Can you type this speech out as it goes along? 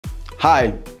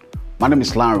Hi, my name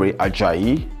is Lanre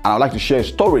Ajayi, and I'd like to share a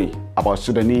story about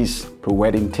Sudanese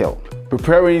pre-wedding tale.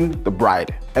 Preparing the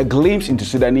bride. A glimpse into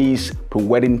Sudanese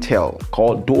pre-wedding tale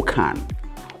called Dokhan,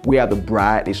 where the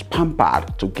bride is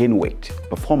pampered to gain weight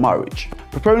before marriage.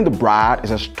 Preparing the bride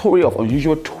is a story of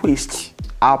unusual twists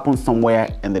happen somewhere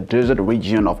in the desert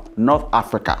region of North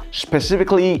Africa,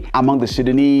 specifically among the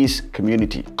Sudanese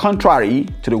community. Contrary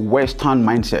to the Western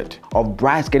mindset of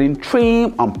brides getting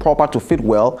trim and proper to fit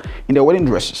well in their wedding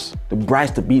dresses, the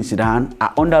brides-to-be in Sudan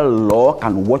are under lock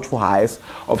and watchful eyes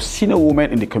of senior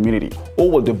women in the community who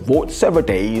will devote several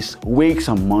days, weeks,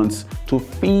 and months to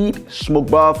feed,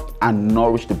 smoke bath, and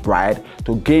nourish the bride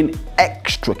to gain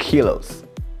extra kilos.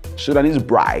 Sudanese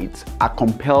brides are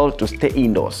compelled to stay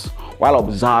indoors while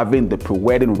observing the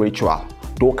pre-wedding ritual,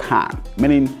 Dokhan,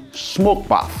 meaning smoke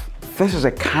bath. This is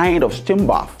a kind of steam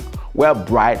bath where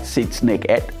bride sits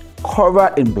naked,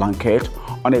 covered in blanket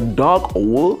on a dug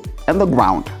hole in the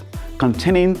ground,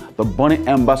 containing the burning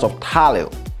embers of tallow,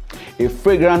 a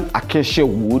fragrant acacia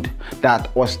wood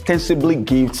that ostensibly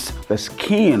gives the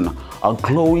skin a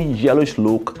glowy yellowish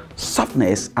look,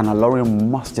 softness, and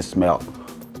alluring musty smell,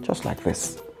 just like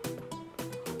this.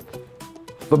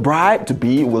 The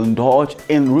bride-to-be will indulge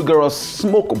in rigorous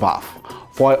smoke bath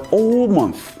for a whole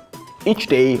month, each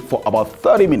day for about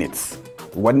 30 minutes.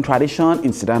 The wedding traditions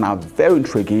in Sudan are very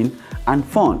intriguing and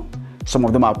fun. Some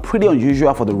of them are pretty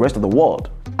unusual for the rest of the world,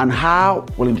 and how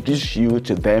we'll introduce you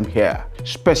to them here,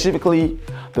 specifically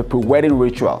the pre-wedding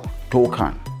ritual,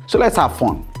 Dokhan. So let's have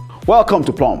fun. Welcome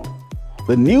to Plum,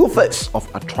 the new face of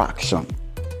attraction.